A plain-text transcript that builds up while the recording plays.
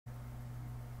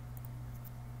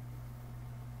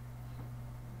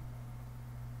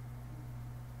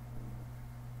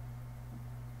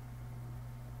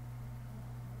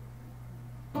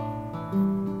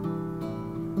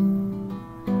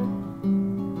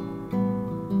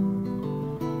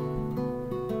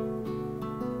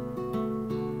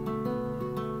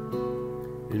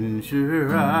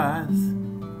your eyes.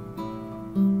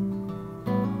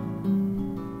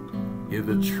 Hear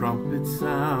the trumpet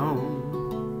sound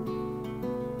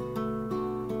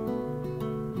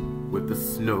with the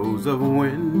snows of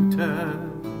winter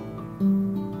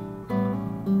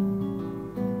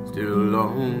still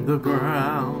on the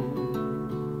ground.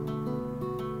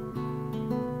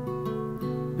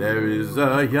 There is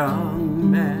a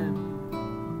young man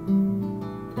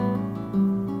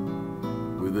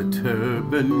with a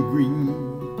turban green.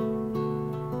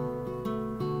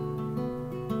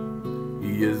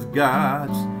 He is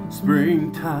God's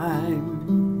springtime,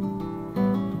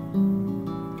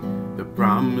 the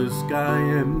promised I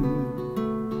am.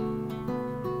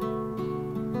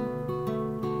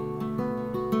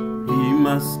 He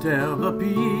must tell the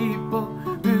people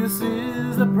this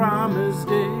is the promised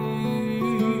day.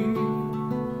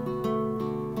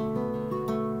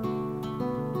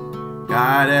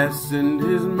 God has sent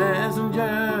his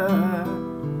messenger,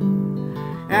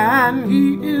 and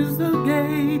he is the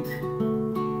gate.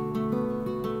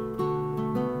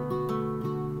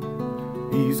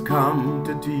 He's come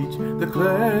to teach the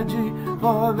clergy,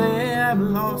 for they have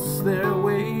lost their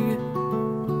way.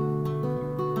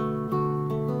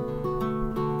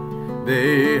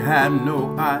 They have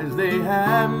no eyes, they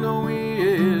have no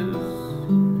ears,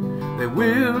 they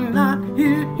will not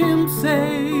hear him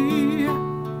say.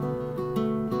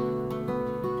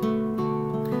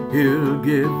 He'll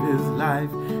give his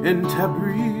life in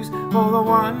Tabriz for the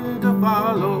one to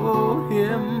follow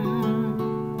him.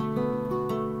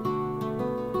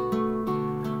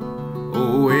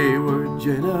 O wayward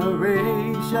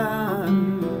generation,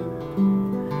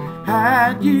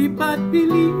 had ye but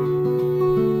believed,